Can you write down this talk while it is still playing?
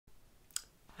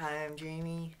Hi, I'm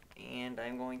Jamie, and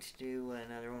I'm going to do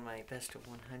another one of my best of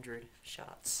 100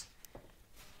 shots.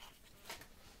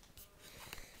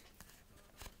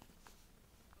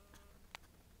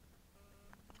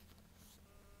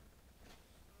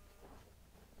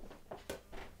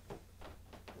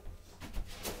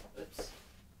 Oops.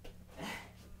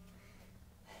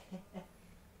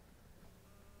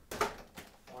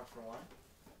 1 for 1.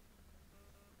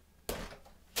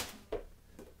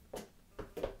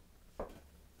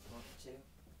 1 for 2.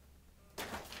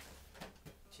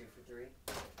 2 for 3.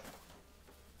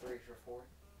 3 for 4.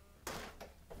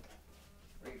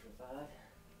 3 for 5.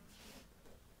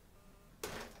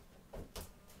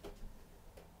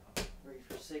 3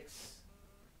 for 6.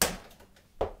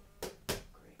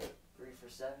 Great. 3 for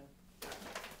 7.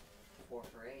 4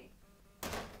 for 8.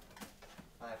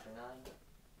 5 for 9.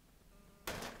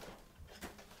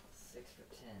 6 for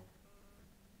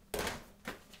 10.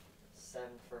 7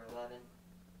 for 11.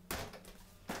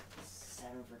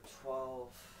 7 for 12.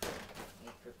 8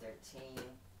 for 13.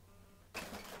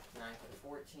 9 for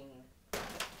 14. 10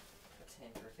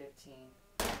 for 15.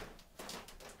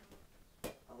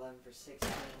 11 for 16.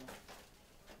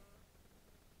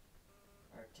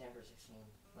 Or 10 for 16.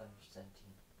 11 for 17.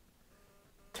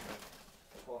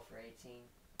 12 for 18.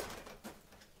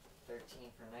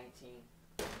 13 for 19.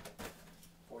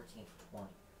 14 for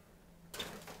 20.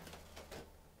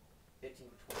 15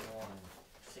 for 21.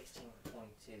 16 for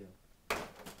 22.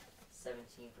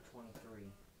 17 for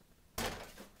 23.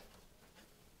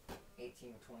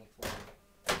 18 for 24.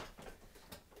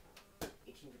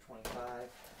 18 for 25.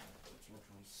 18 for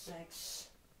 26.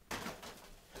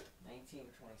 19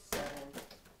 for 27.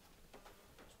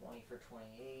 20 for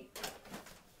 28.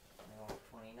 21 for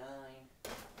 29.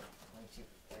 22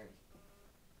 for 30.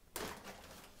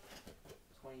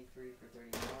 23 for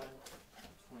 31.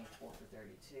 24 for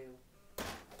 32.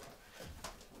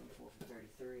 24 for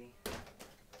 33.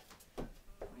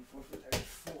 24 for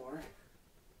 34.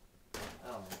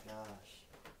 Oh my gosh.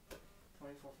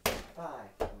 24 for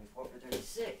 35. 24 for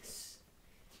 36.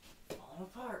 Falling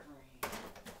apart for me.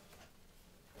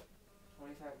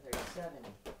 25 for 37.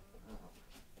 Oh,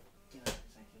 goodness,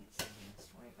 I can't see this.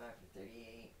 25 for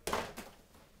 38.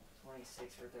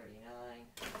 26 for 39.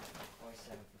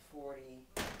 27 for 40.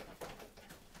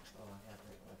 Oh, I have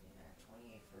it looking at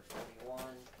 28 for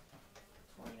 41.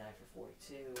 29 for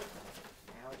 42.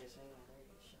 Now I just made a very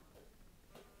good shot.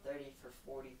 30 for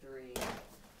 43.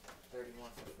 31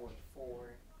 for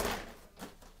 44.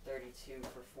 32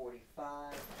 for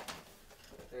 45.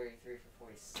 33 for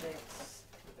 46.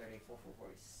 34 for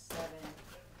 47.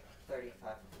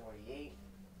 35 for 48.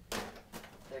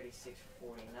 36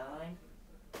 for 49.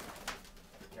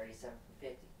 37 for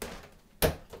 50.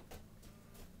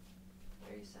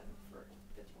 37 for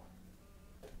 51.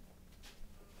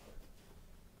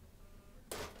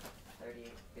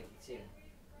 38 for 52.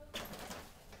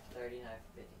 39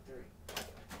 for 53.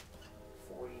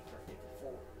 40 for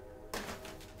 54.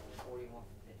 41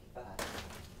 for 55.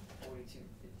 42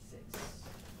 for 56.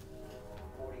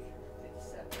 43 for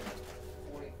 57.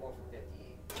 44 for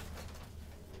 58.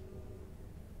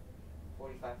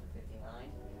 45 for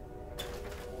 59.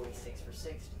 46 for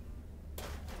 60.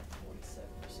 47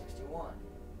 for 61.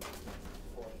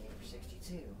 48 for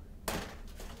 62.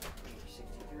 48 for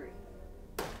 63.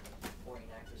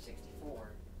 49 for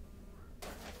 64.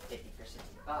 50 for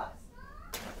 65.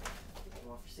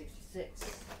 51 for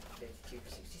 66. 52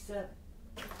 for 67.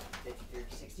 53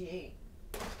 for 68.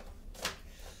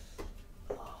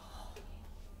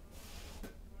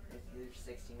 53 for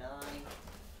 69.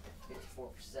 54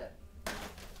 for 7.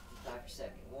 55 for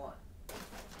 71.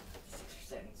 56 for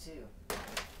 72.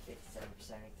 57 for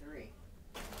 73.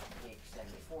 58 for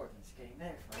 74. It's getting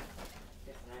better for me.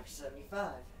 59 for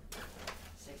 75.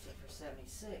 60 for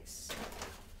 76.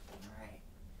 Alright.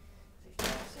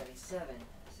 69 for 77.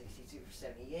 62 for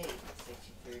 78.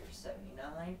 63 for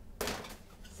 79.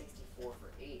 64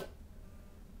 for 80.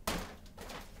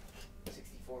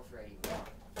 64 for 81.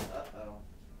 Uh-oh.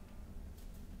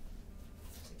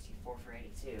 64 for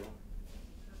 82.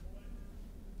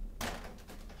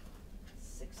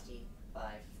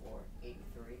 65 for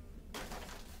 83.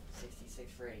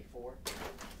 66 for 84.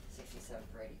 67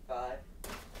 for 85.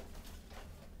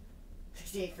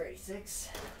 68 for 86.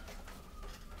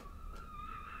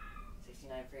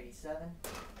 69 for 87.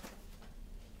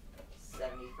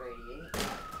 70 for 88.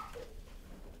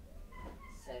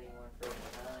 71 for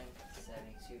 89.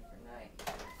 72 for 90.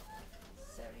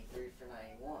 73 for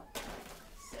 91.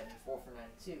 74 for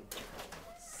 92.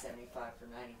 75 for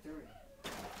 93.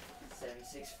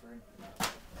 76 for 94.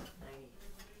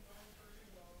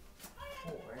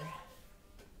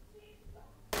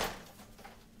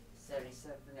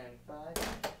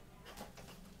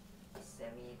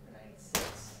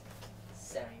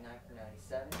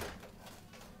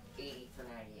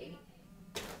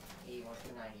 more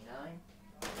for 99.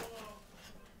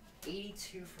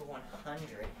 82 for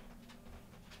 100.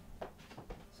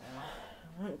 So,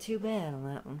 not too bad on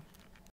that one.